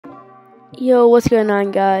Yo, what's going on,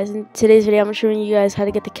 guys? In today's video, I'm showing you guys how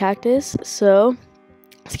to get the cactus. So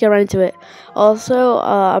let's get right into it. Also,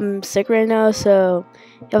 I'm sick right now, so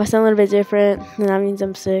if I sound a little bit different, then that means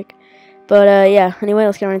I'm sick. But yeah, anyway,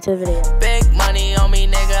 let's get right into the video. Big money on me,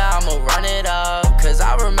 nigga, I'ma run it up, cause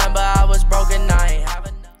I remember I was broken, I ain't have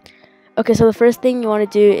enough. Okay, so the first thing you want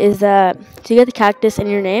to do is that to get the cactus in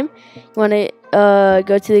your name, you want to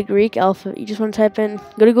go to the Greek alphabet. You just want to type in,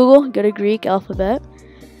 go to Google, go to Greek alphabet.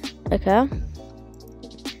 Okay, and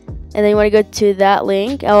then you want to go to that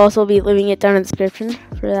link. I'll also be leaving it down in the description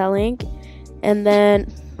for that link. And then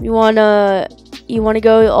you wanna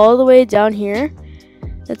go all the way down here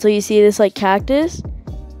until you see this like cactus.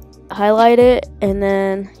 Highlight it, and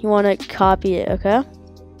then you want to copy it. Okay,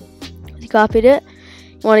 you copied it.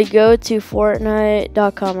 You want to go to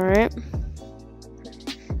Fortnite.com.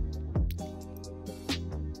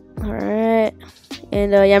 All right,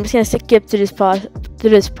 and yeah, I'm just gonna skip to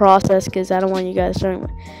this process because I don't want you guys showing.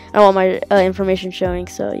 I don't want my information showing.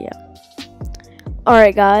 So yeah.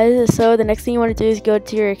 Alright guys, so the next thing you want to do is go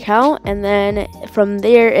to your account, and then from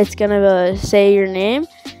there it's gonna say your name.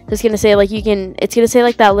 It's gonna say like it's gonna say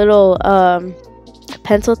like that little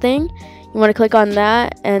pencil thing. You want to click on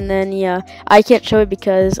that, and then yeah, I can't show it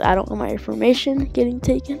because I don't want my information getting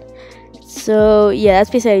taken. So yeah, that's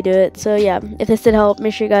basically how you do it. So yeah, if this did help,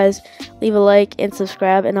 make sure you guys leave a like and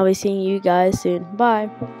subscribe, and I'll be seeing you guys soon. Bye.